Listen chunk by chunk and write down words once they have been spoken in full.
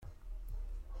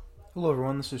Hello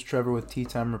everyone, this is Trevor with Tea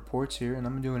Time Reports here, and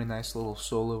I'm doing a nice little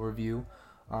solo review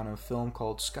on a film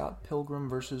called Scott Pilgrim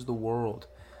versus the World.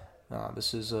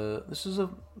 This is a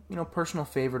personal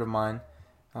favorite of mine.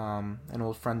 An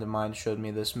old friend of mine showed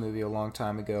me this movie a long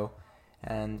time ago,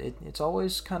 and it's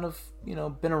always kind of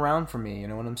been around for me. You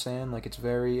know what I'm saying? Like, it's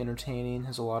very entertaining,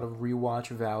 has a lot of rewatch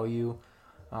value,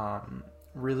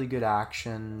 really good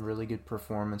action, really good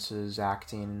performances,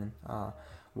 acting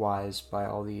wise by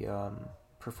all the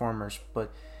performers.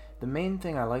 But the main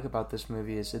thing I like about this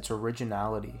movie is its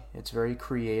originality. It's very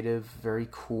creative, very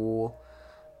cool,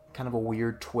 kind of a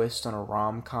weird twist on a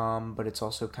rom-com, but it's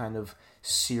also kind of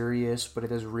serious, but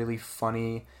it has really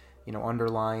funny,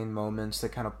 underlying moments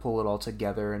that kind of pull it all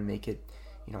together and make it,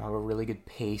 have a really good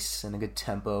pace and a good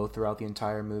tempo throughout the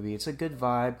entire movie. It's a good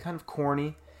vibe, kind of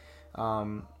corny,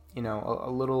 a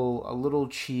little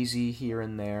cheesy here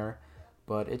and there,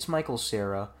 but it's Michael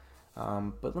Cera.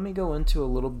 But let me go into a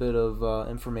little bit of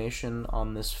information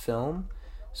on this film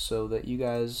so that you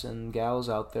guys and gals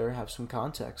out there have some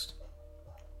context.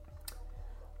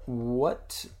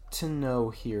 What to know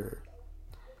here?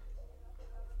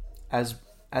 Oh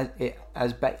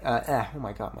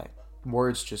my god, my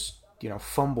words just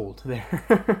fumbled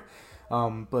there.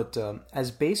 But as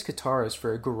bass guitarist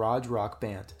for a garage rock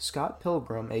band, Scott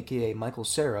Pilgrim, aka Michael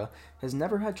Cera, has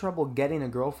never had trouble getting a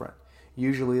girlfriend.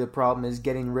 Usually the problem is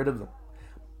getting rid of them.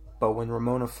 But when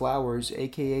Ramona Flowers,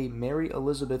 aka Mary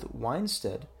Elizabeth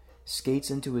Winstead,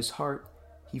 skates into his heart,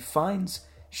 he finds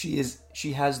she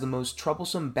has the most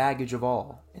troublesome baggage of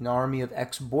all, an army of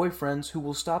ex-boyfriends who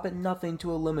will stop at nothing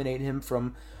to eliminate him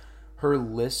from her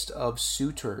list of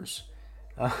suitors.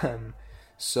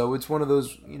 So it's one of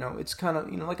those, it's kind of,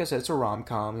 like I said, it's a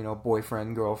rom-com,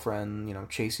 boyfriend, girlfriend,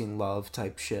 chasing love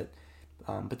type shit.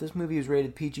 But this movie is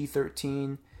rated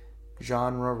PG-13,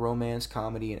 genre, romance,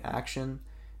 comedy, and action.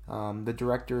 The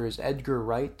director is Edgar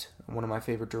Wright, one of my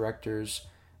favorite directors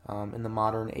in the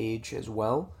modern age as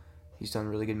well. He's done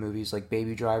really good movies like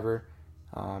Baby Driver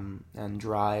and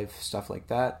Drive, stuff like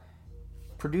that.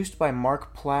 Produced by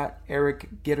Mark Platt,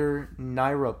 Eric Gitter,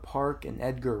 Naira Park, and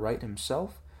Edgar Wright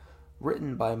himself.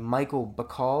 Written by Michael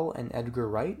Bacall and Edgar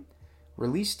Wright.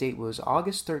 Release date was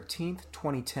August 13th,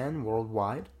 2010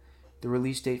 worldwide. The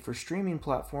release date for streaming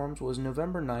platforms was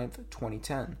November 9th,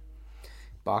 2010.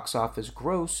 Box office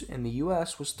gross in the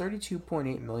US was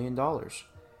 $32.8 million.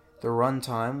 The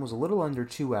runtime was a little under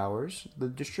 2 hours. The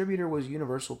distributor was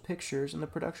Universal Pictures, and the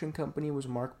production company was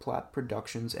Mark Platt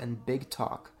Productions and Big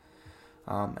Talk.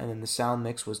 And then the sound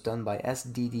mix was done by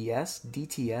SDDS,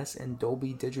 DTS, and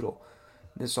Dolby Digital.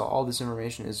 All this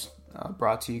information is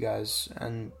brought to you guys,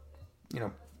 and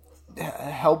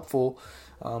helpful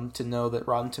to know that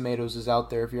Rotten Tomatoes is out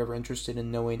there if you're ever interested in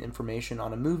knowing information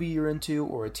on a movie you're into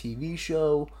or a TV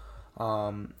show,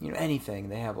 anything.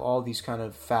 They have all these kind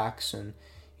of facts and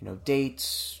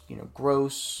dates,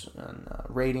 gross and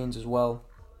ratings as well.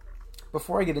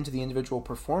 Before I get into the individual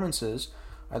performances,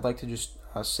 I'd like to just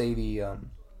say the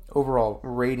overall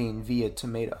rating via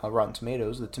Rotten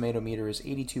Tomatoes. The tomato meter is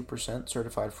 82%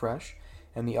 certified fresh,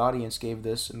 and the audience gave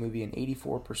this movie an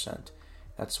 84%.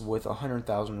 That's with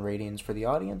 100,000 ratings for the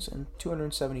audience and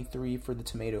 273 for the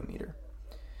tomato meter.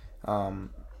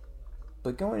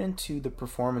 But going into the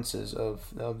performances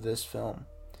of this film,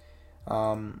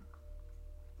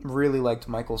 really liked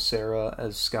Michael Cera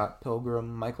as Scott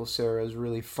Pilgrim. Michael Cera is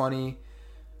really funny,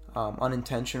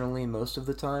 unintentionally most of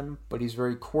the time, but he's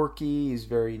very quirky, he's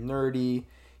very nerdy,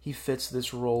 he fits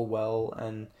this role well,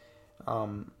 and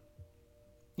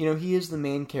he is the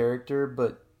main character,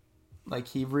 but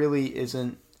he really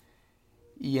isn't,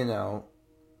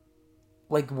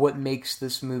 what makes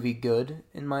this movie good,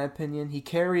 in my opinion. He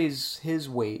carries his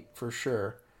weight, for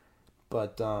sure,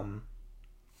 but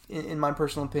in my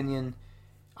personal opinion,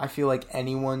 I feel like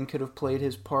anyone could have played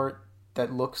his part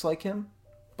that looks like him,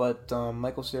 but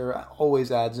Michael Cera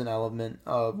always adds an element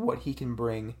of what he can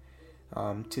bring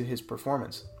to his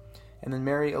performance. And then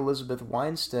Mary Elizabeth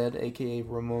Winstead, aka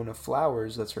Ramona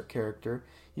Flowers, that's her character.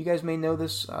 You guys may know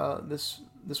this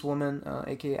woman,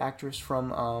 aka actress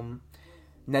from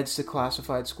Ned's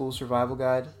Declassified School Survival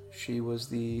Guide. She was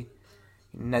the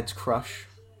Ned's crush.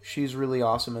 She's really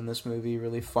awesome in this movie,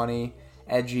 really funny,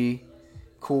 edgy,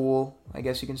 cool, I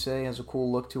guess you can say, has a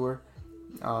cool look to her.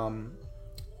 And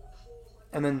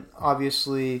then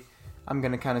obviously I'm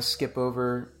going to kind of skip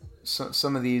over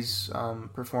some of these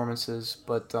performances,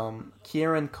 but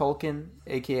Kieran Culkin,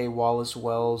 aka Wallace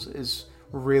Wells, is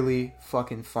really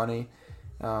fucking funny.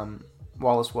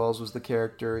 Wallace Wells was the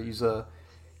character. He's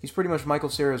pretty much Michael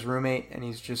Cera's roommate, and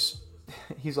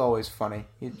he's always funny.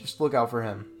 You just look out for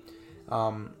him.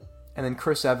 And then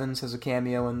Chris Evans has a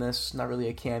cameo in this. Not really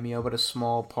a cameo, but a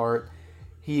small part.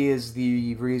 He is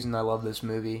the reason I love this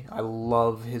movie. I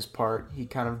love his part. He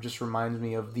kind of just reminds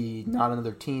me of the Not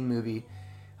Another Teen Movie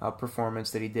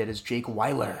performance that he did as Jake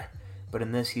Weiler. But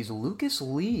in this, he's Lucas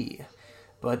Lee.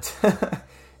 But,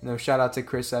 shout out to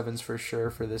Chris Evans for sure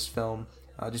for this film.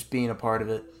 Just being a part of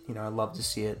it. I love to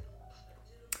see it.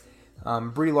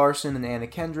 Brie Larson and Anna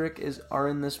Kendrick are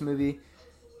in this movie.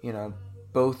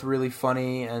 Both really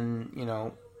funny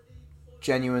and,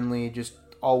 genuinely just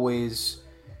always...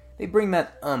 They bring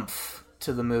that oomph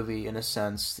to the movie in a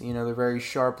sense. They're very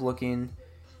sharp looking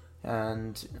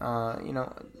and,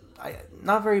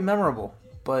 not very memorable.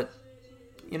 But,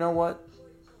 you know what?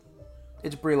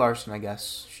 It's Brie Larson, I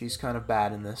guess. She's kind of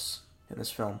bad in this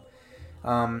film.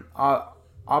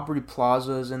 Aubrey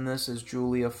Plaza is in this as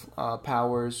Julia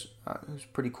Powers, who's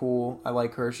pretty cool. I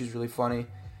like her. She's really funny.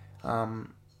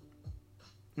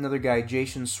 Another guy,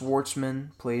 Jason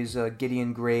Schwartzman, plays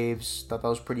Gideon Graves. Thought that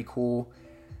was pretty cool.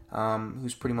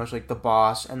 Who's pretty much like the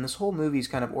boss. And this whole movie is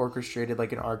kind of orchestrated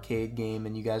like an arcade game,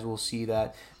 and you guys will see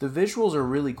that. The visuals are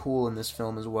really cool in this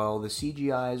film as well. The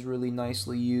CGI is really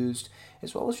nicely used,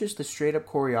 as well as just the straight-up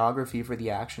choreography for the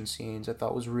action scenes. I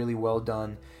thought was really well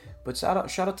done. But shout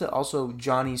out to also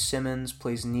Johnny Simmons,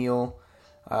 plays Neil.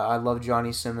 I love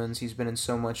Johnny Simmons. He's been in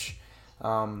so much,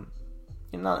 not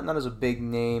as a big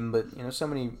name, but so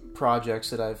many projects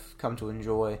that I've come to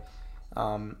enjoy.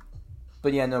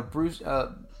 But yeah, no, Bruce. I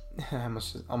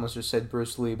almost just said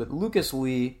Bruce Lee, but Lucas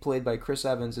Lee, played by Chris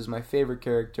Evans, is my favorite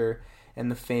character and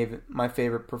my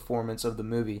favorite performance of the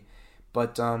movie.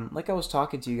 But like I was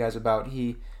talking to you guys about,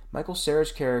 Michael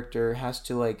Cera's character has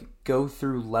to like go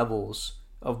through levels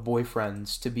of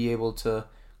boyfriends to be able to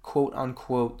quote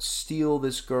unquote steal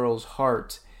this girl's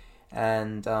heart,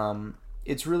 and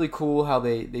it's really cool how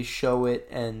they show it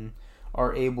and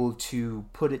are able to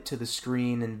put it to the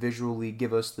screen and visually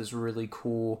give us this really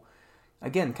cool,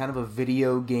 again, kind of a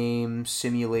video game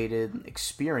simulated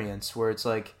experience where it's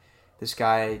like this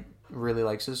guy really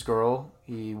likes this girl.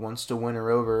 He wants to win her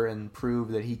over and prove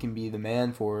that he can be the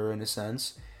man for her in a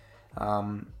sense.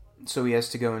 So he has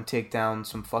to go and take down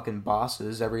some fucking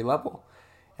bosses every level.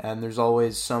 And there's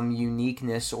always some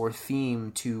uniqueness or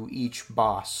theme to each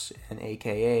boss. And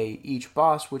aka, each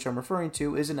boss, which I'm referring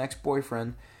to, is an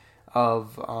ex-boyfriend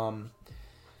of, what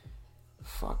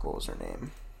was her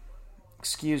name?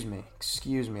 Excuse me,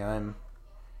 I'm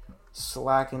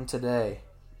slacking today.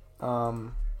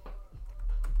 So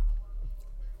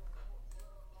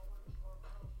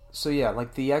yeah,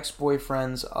 like the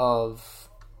ex-boyfriends of...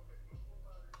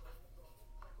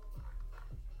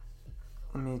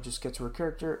 Let me just get to her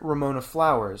character. Ramona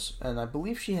Flowers. And I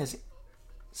believe she has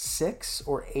 6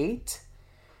 or 8.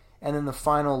 And then the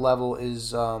final level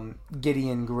is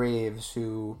Gideon Graves,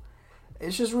 who...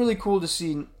 It's just really cool to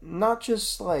see, not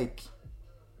just like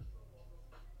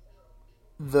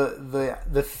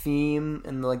the theme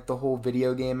and like the whole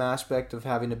video game aspect of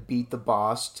having to beat the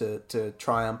boss to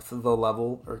triumph the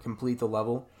level or complete the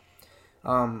level,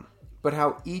 but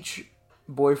how each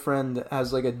boyfriend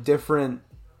has like a different,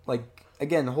 like,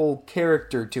 again, whole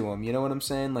character to them. You know what I'm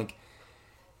saying? Like,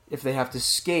 if they have to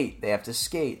skate, they have to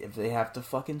skate. If they have to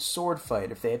fucking sword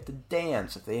fight, if they have to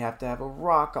dance, if they have to have a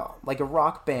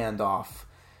rock band off,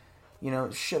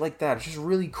 shit like that. It's just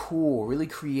really cool, really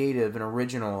creative and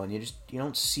original, and you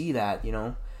don't see that,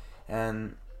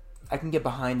 and I can get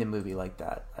behind a movie like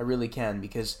that. I really can,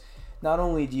 because not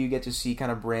only do you get to see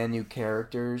kind of brand new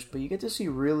characters, but you get to see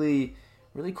really,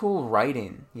 really cool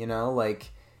writing,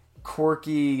 like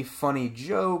quirky, funny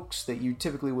jokes that you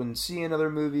typically wouldn't see in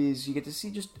other movies. You get to see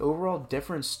just overall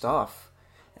different stuff.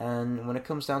 And when it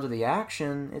comes down to the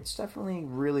action, it's definitely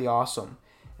really awesome.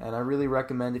 And I really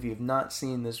recommend, if you have not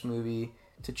seen this movie,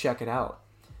 to check it out.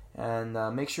 And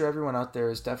make sure everyone out there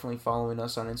is definitely following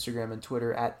us on Instagram and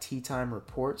Twitter at Tea Time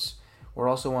Reports. We're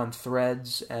also on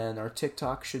Threads, and our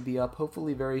TikTok should be up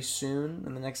hopefully very soon,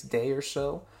 in the next day or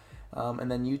so.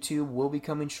 And then YouTube will be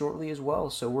coming shortly as well.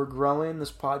 So we're growing.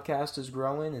 This podcast is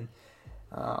growing, and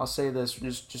I'll say this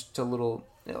just a little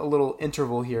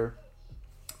interval here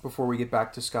before we get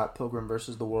back to Scott Pilgrim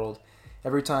versus the World.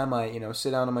 Every time I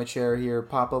sit down in my chair here,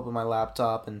 pop open my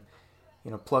laptop, and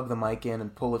plug the mic in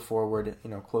and pull it forward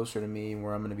closer to me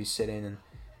where I'm going to be sitting,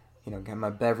 and get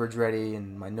my beverage ready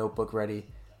and my notebook ready.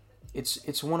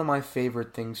 It's one of my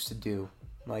favorite things to do.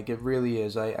 Like, it really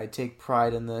is. I take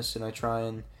pride in this, and I try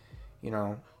and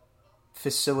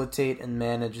facilitate and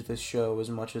manage this show as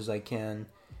much as I can,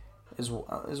 as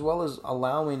well as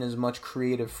allowing as much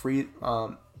creative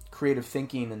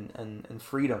thinking and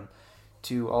freedom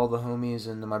to all the homies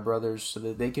and my brothers, so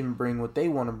that they can bring what they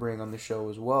want to bring on the show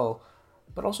as well.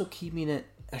 but also keeping it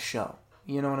a show.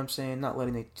 You know what I'm saying? Not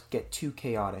letting it get too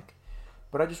chaotic.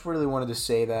 But I just really wanted to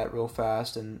say that real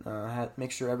fast and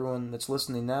make sure everyone that's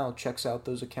listening now checks out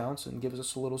those accounts and gives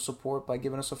us a little support by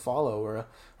giving us a follow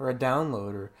or a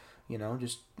download or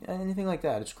just anything like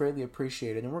that. It's greatly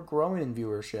appreciated, and we're growing in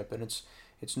viewership, and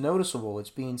it's noticeable. It's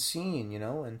being seen,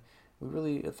 and we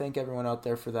really thank everyone out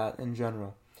there for that in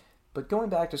general. But going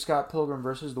back to Scott Pilgrim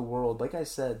versus the World, like I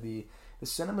said, the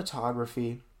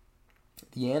cinematography,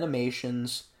 the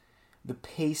animations, the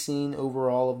pacing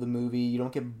overall of the movie, you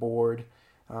don't get bored.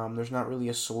 There's not really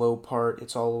a slow part.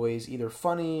 It's always either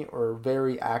funny or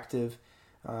very active.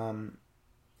 And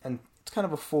it's kind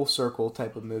of a full circle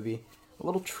type of movie. A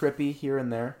little trippy here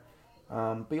and there.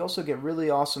 But you also get really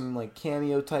awesome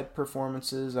cameo type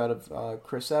performances out of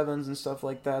Chris Evans and stuff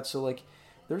like that. So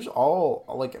there's all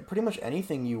pretty much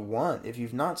anything you want. If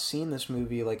you've not seen this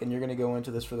movie and you're going to go into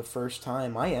this for the first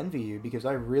time, I envy you, because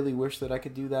I really wish that I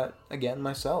could do that again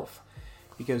myself.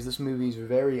 Because this movie is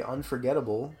very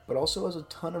unforgettable, but also has a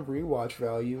ton of rewatch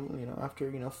value.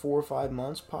 After 4 or 5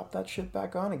 months, pop that shit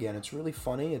back on again. It's really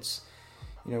funny. It's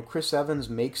Chris Evans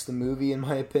makes the movie, in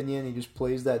my opinion. He just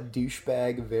plays that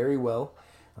douchebag very well.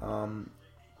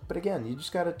 But again, you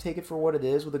just got to take it for what it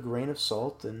is with a grain of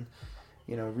salt, and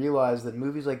realize that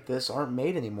movies like this aren't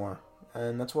made anymore,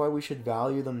 and that's why we should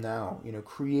value them now.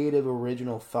 Creative,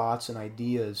 original thoughts and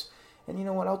ideas. And you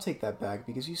know what? I'll take that back,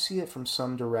 because you see it from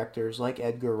some directors like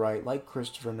Edgar Wright, like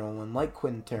Christopher Nolan, like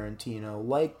Quentin Tarantino,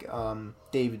 like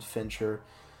David Fincher.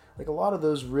 A lot of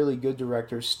those really good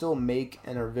directors still make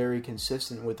and are very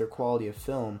consistent with their quality of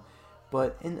film.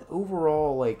 But in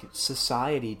overall,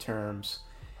 society terms,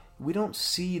 we don't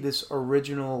see this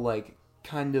original,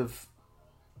 kind of,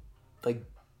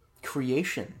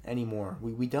 creation anymore.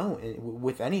 We don't,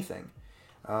 with anything.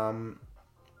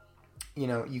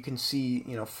 You can see,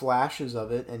 flashes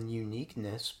of it and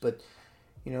uniqueness, but,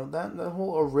 that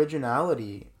whole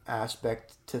originality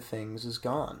aspect to things is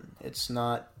gone. It's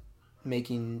not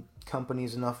making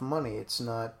companies enough money. It's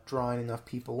not drawing enough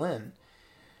people in.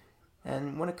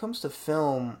 And when it comes to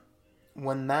film,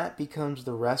 when that becomes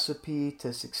the recipe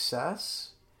to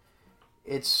success,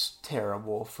 it's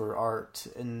terrible for art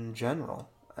in general.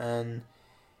 And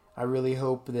I really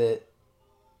hope that,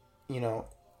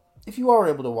 if you are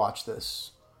able to watch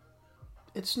this,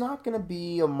 it's not going to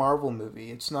be a Marvel movie.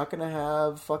 It's not going to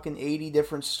have fucking 80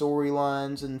 different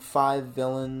storylines and 5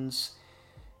 villains.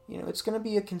 It's going to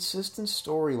be a consistent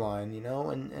storyline,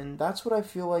 and that's what I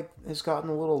feel like has gotten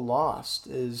a little lost,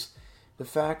 is the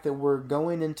fact that we're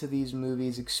going into these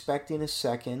movies expecting a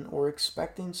second, or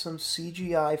expecting some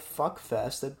CGI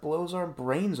fuckfest that blows our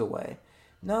brains away.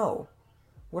 No.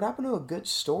 What happened to a good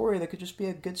story that could just be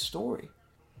a good story?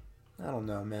 I don't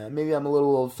know, man. Maybe I'm a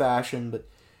little old-fashioned, but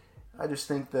I just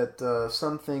think that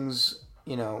some things,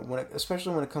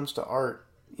 especially when it comes to art,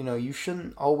 you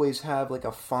shouldn't always have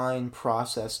a fine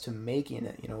process to making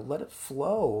it. Let it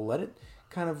flow. Let it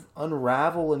kind of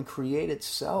unravel and create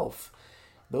itself.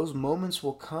 Those moments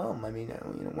will come. I mean,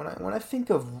 when I think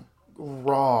of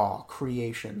raw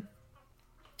creation,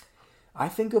 I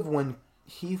think of when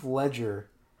Heath Ledger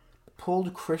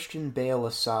pulled Christian Bale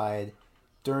aside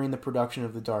during the production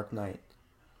of The Dark Knight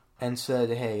and said,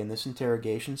 hey, in this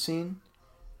interrogation scene,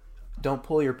 don't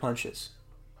pull your punches.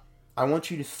 I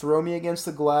want you to throw me against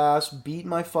the glass, beat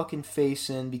my fucking face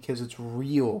in, because it's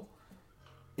real.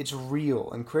 It's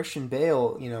real. And Christian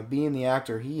Bale, being the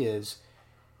actor he is,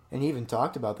 and he even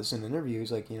talked about this in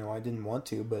interviews, I didn't want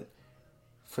to, but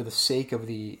for the sake of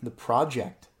the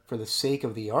project, for the sake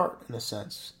of the art, in a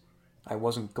sense, I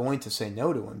wasn't going to say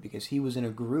no to him, because he was in a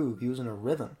groove, he was in a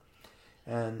rhythm.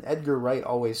 And Edgar Wright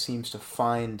always seems to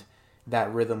find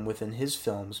that rhythm within his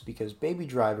films, because Baby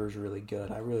Driver is really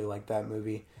good. I really like that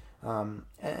movie.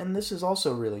 And this is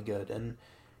also really good. And,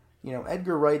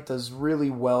 Edgar Wright does really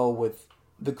well with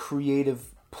the creative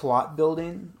plot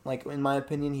building. In my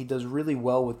opinion, he does really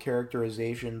well with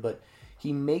characterization, but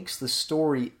he makes the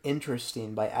story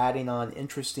interesting by adding on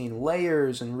interesting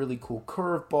layers and really cool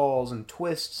curveballs and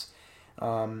twists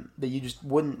that you just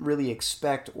wouldn't really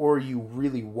expect, or you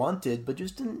really wanted, but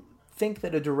just didn't think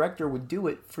that a director would do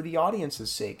it for the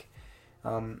audience's sake.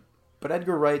 But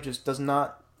Edgar Wright just does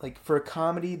not, for a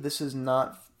comedy, this is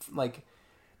not,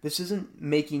 this isn't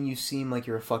making you seem like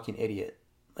you're a fucking idiot.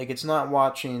 It's not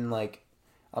watching,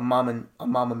 a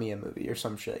Mamma Mia movie or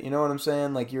some shit. You know what I'm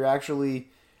saying? You're actually,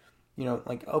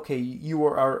 okay, you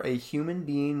are a human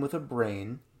being with a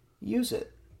brain, use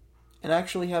it. And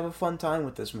actually have a fun time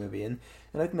with this movie. And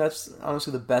I think that's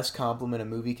honestly the best compliment a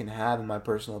movie can have, in my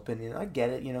personal opinion. I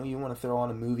get it, you want to throw on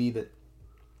a movie that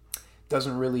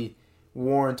doesn't really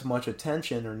warrant much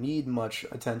attention or need much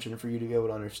attention for you to be able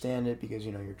to understand it, because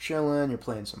you're chilling, you're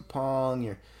playing some Pong,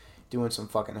 you're doing some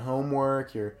fucking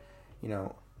homework, you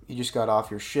just got off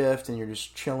your shift and you're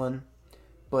just chilling.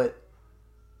 But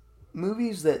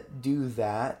movies that do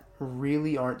that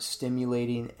really aren't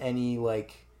stimulating anything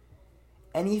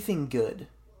good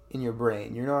in your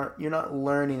brain. You're not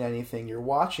learning anything. You're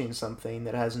watching something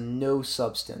that has no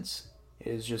substance. It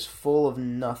is just full of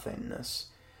nothingness.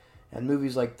 And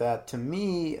movies like that, to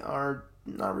me, are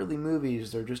not really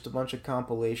movies. They're just a bunch of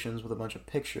compilations with a bunch of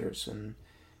pictures and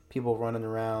people running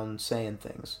around saying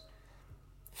things.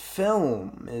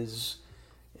 Film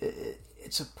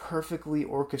it's a perfectly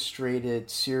orchestrated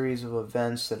series of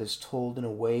events that is told in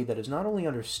a way that is not only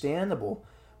understandable,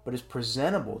 but is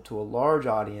presentable to a large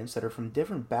audience that are from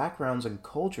different backgrounds and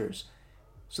cultures,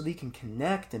 so that you can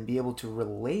connect and be able to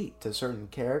relate to certain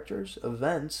characters,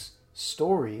 events,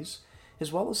 stories,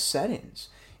 as well as settings,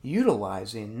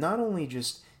 utilizing not only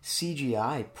just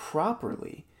CGI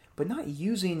properly, but not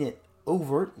using it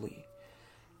overtly.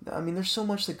 I mean, there's so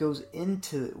much that goes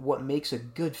into what makes a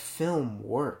good film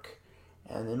work.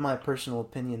 And in my personal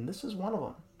opinion, this is one of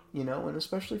them. And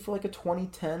especially for like a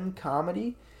 2010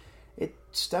 comedy,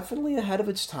 it's definitely ahead of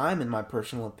its time in my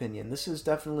personal opinion. This is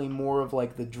definitely more of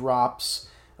like the drops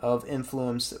of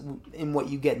influence in what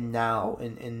you get now,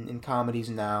 in comedies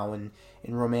now, and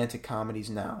in romantic comedies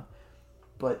now.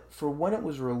 But for when it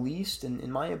was released, and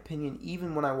in my opinion,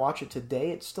 even when I watch it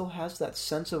today, it still has that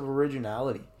sense of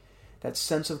originality. That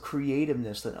sense of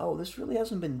creativeness that, this really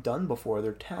hasn't been done before.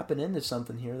 They're tapping into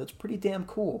something here that's pretty damn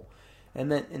cool.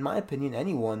 And that, in my opinion,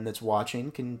 anyone that's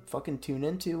watching can fucking tune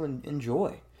into and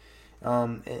enjoy.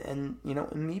 And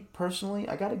me personally,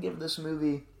 I gotta give this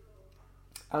movie,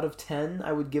 out of 10,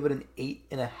 I would give it an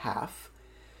 8.5.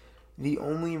 The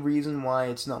only reason why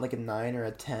it's not like a 9 or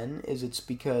a 10 is it's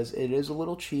because it is a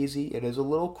little cheesy, it is a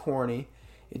little corny.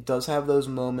 It does have those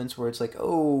moments where it's like,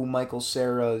 Michael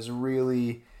Cera is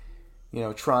really...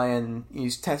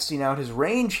 he's testing out his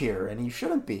range here, and he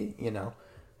shouldn't be,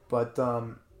 But,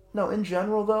 no, in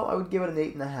general, though, I would give it an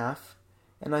 8.5.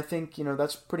 And I think,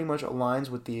 that's pretty much aligns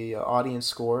with the audience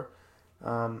score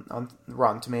on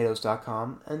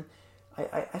RottenTomatoes.com. And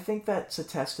I think that's a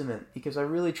testament, because I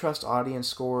really trust audience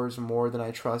scores more than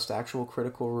I trust actual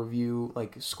critical review,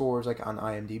 like scores like on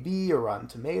IMDb or Rotten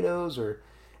Tomatoes or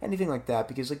anything like that,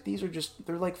 because like these are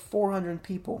they're like 400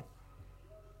 people.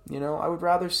 I would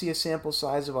rather see a sample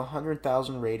size of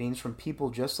 100,000 ratings from people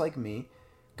just like me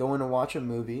going to watch a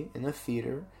movie in a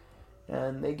theater,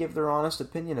 and they give their honest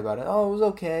opinion about it. It was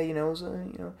okay, it was,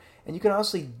 and you can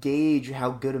honestly gauge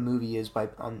how good a movie is by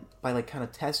like kind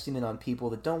of testing it on people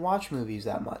that don't watch movies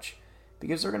that much,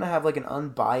 because they're gonna have like an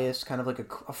unbiased kind of like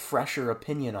a fresher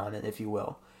opinion on it, if you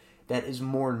will, that is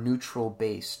more neutral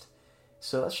based.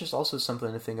 So that's just also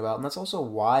something to think about, and that's also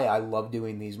why I love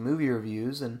doing these movie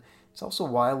reviews, and it's also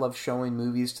why I love showing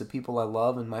movies to people I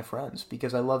love and my friends,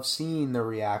 because I love seeing their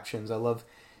reactions. I love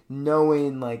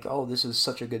knowing, like, this is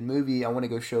such a good movie. I want to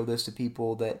go show this to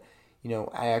people that,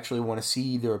 I actually want to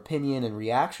see their opinion and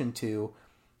reaction to.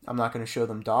 I'm not going to show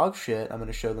them dog shit. I'm going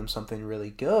to show them something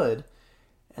really good,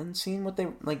 and seeing what they,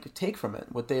 like, take from it,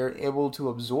 what they are able to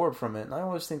absorb from it. And I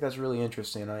always think that's really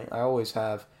interesting. I always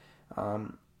have.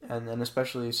 And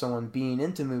especially someone being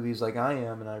into movies like I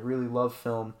am, and I really love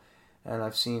film, and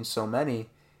I've seen so many,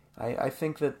 I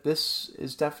think that this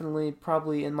is definitely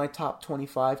probably in my top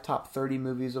 25, top 30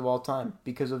 movies of all time,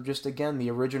 because of just, again, the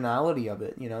originality of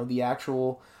it, the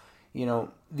actual,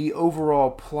 the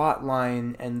overall plot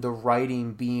line and the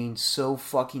writing being so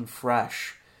fucking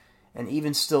fresh, and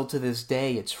even still to this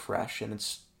day it's fresh, and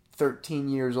it's 13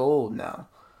 years old now.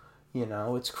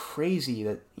 It's crazy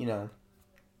that,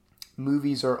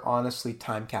 movies are honestly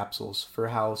time capsules for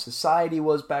how society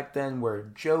was back then,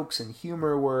 where jokes and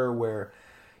humor were, where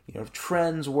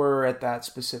trends were at that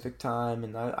specific time,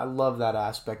 and I love that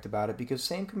aspect about it, because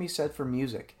same can be said for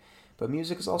music. But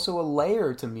music is also a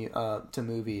layer to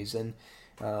movies, and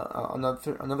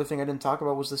another thing I didn't talk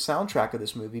about was the soundtrack of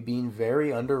this movie being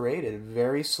very underrated,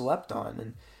 very slept on,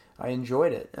 and I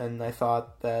enjoyed it, and I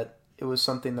thought that it was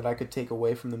something that I could take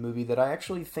away from the movie that I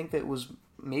actually think that was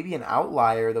maybe an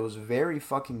outlier that was very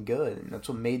fucking good, and that's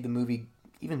what made the movie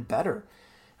even better.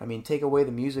 I mean, take away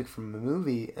the music from a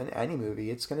movie, any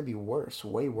movie, it's going to be worse,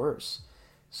 way worse.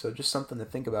 So just something to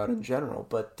think about in general.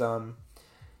 But,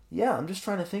 yeah, I'm just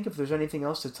trying to think if there's anything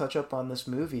else to touch up on this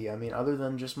movie. I mean, other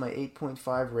than just my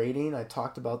 8.5 rating, I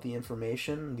talked about the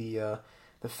information, the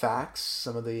facts,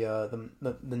 some of the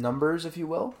numbers, if you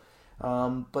will.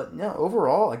 But no,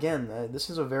 overall, again, this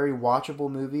is a very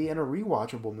watchable movie and a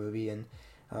rewatchable movie, and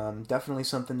Definitely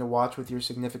something to watch with your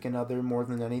significant other more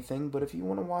than anything. But if you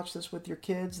want to watch this with your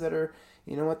kids that are,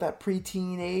 at that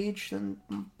preteen age, then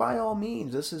by all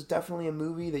means, this is definitely a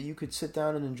movie that you could sit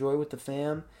down and enjoy with the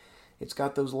fam. It's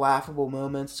got those laughable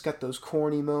moments. It's got those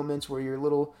corny moments where your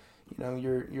little,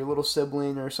 your little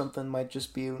sibling or something might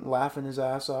just be laughing his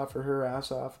ass off or her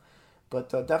ass off. But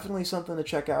definitely something to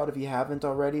check out if you haven't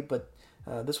already. But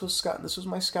this was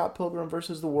my Scott Pilgrim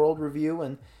versus the World review,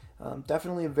 and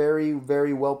definitely a very,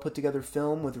 very well put together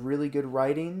film with really good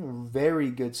writing,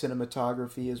 very good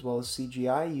cinematography, as well as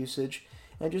CGI usage,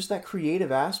 and just that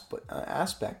creative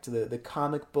aspect, the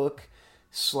comic book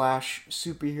slash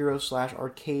superhero slash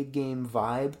arcade game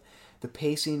vibe. The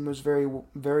pacing was very,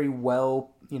 very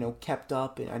well, kept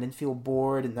up. I didn't feel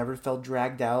bored. It never felt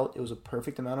dragged out. It was a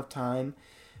perfect amount of time.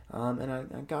 And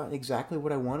I got exactly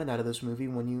what I wanted out of this movie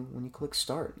when you click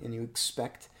start and you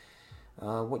expect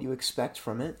what you expect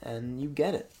from it, and you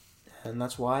get it. And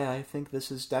that's why I think this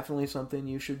is definitely something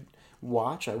you should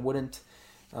watch. I wouldn't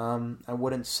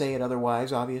say it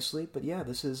otherwise, obviously, but yeah,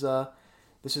 this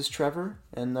is Trevor,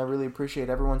 and I really appreciate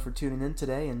everyone for tuning in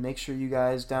today. And make sure you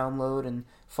guys download and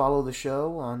follow the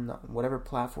show on whatever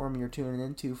platform you're tuning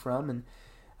into from. And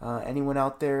anyone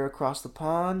out there across the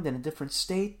pond in a different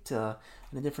state,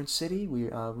 in a different city, we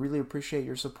really appreciate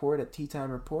your support at Tea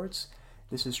Time Reports.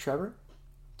 This is Trevor.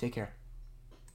 Take care.